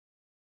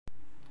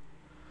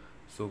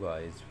So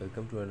guys,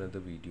 welcome to another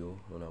video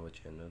on our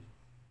channel.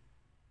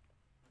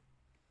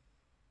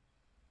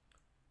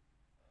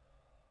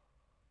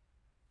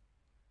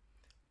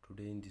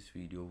 Today in this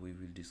video we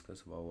will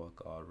discuss about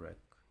a car wreck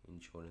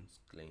insurance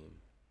claim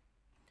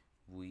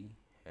we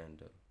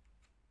handle.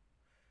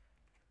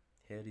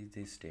 Here is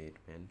a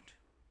statement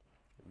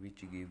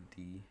which give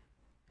the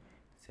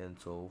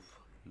sense of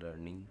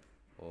learning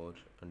or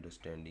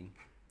understanding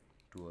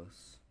to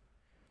us,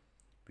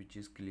 which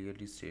is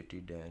clearly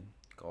stated that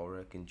car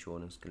wreck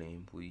insurance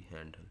claim we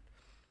handle.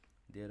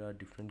 There are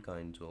different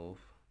kinds of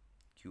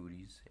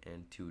queries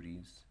and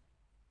theories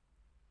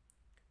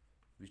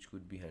which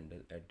could be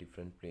handled at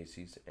different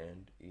places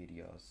and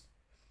areas.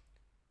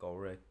 Car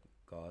wreck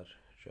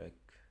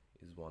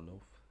is one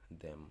of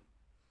them.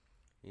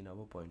 In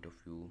our point of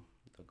view,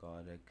 the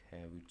car wreck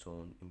have its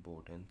own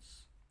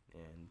importance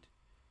and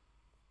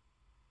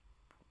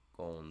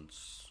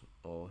cons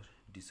or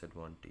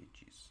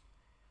disadvantages.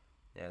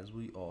 As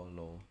we all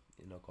know,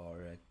 in a car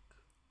wreck,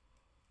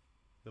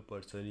 the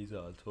person is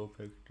also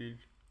affected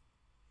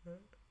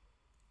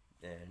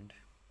and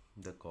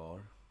the car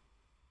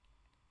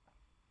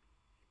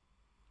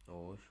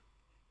or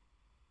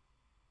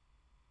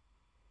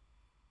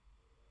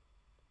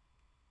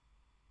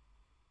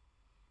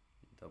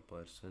the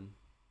person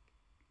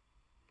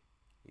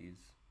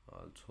is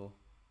also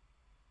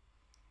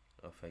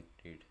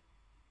affected.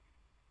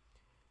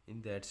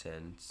 In that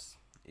sense,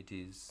 it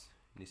is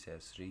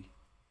necessary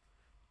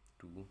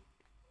to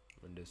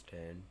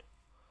understand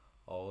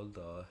all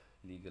the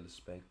legal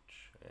aspects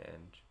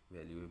and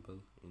valuable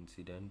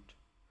incident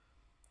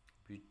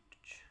which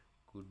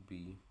could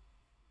be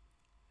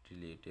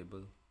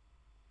relatable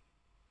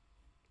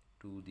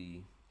to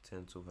the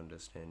sense of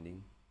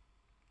understanding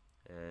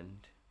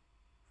and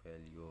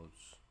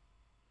values,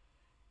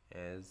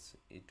 as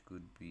it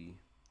could be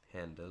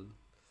handled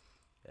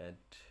at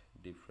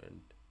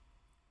different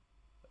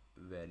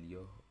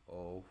value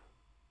of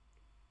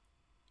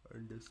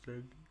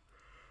understanding.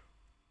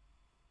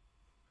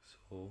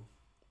 So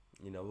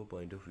in our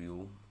point of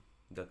view,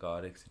 the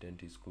car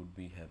accident is could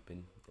be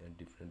happen at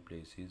different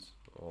places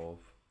of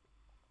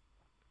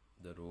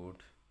the road.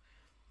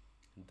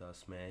 The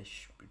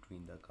smash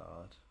between the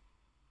car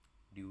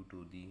due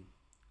to the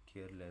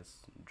careless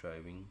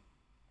driving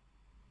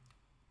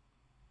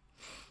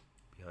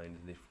behind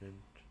the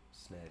different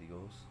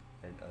scenarios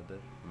and other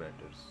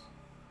matters.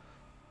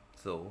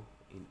 So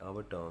in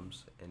our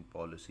terms and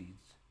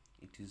policies,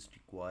 it is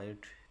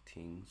required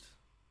things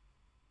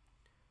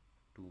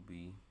to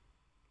be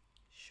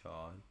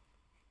sharp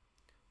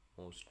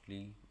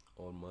mostly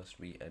or must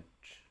be at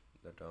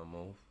the term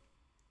of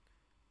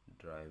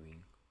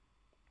driving,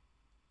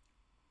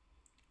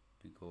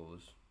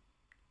 because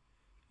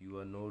you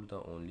are not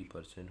the only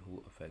person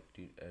who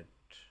affected at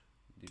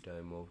the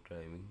time of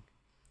driving,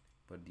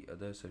 but the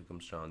other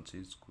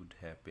circumstances could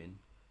happen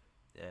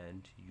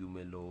and you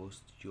may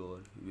lose your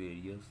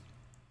various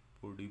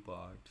body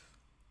parts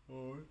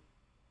or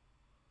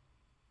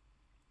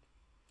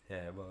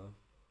have a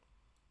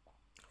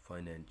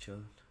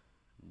financial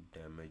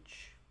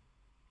damage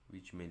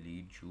which may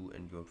lead you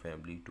and your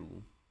family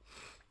to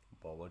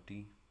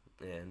poverty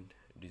and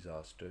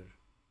disaster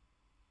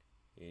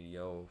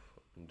area of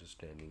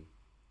understanding.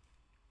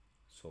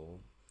 So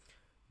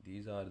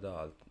these are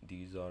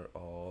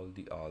all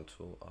the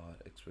also our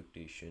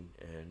expectation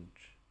and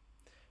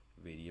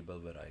variable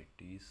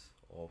varieties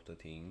of the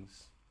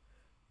things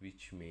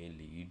which may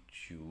lead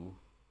you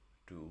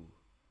to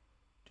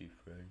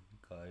different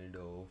kind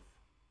of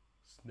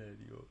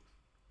scenarios.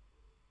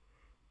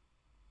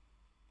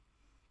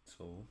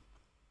 So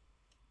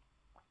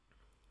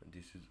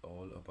this is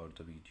all about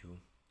the video.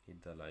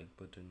 Hit the like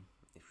button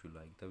if you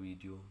like the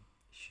video,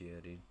 share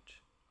it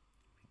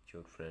with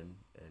your friend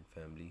and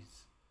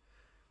families,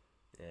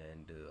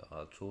 and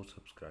also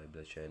subscribe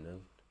the channel,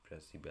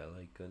 press the bell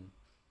icon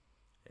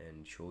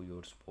and show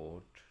your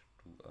support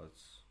to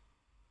us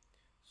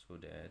so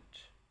that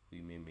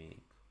we may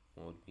make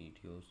more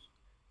videos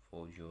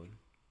for your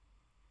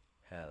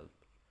help.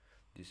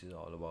 This is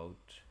all about,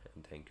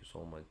 and thank you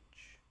so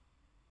much.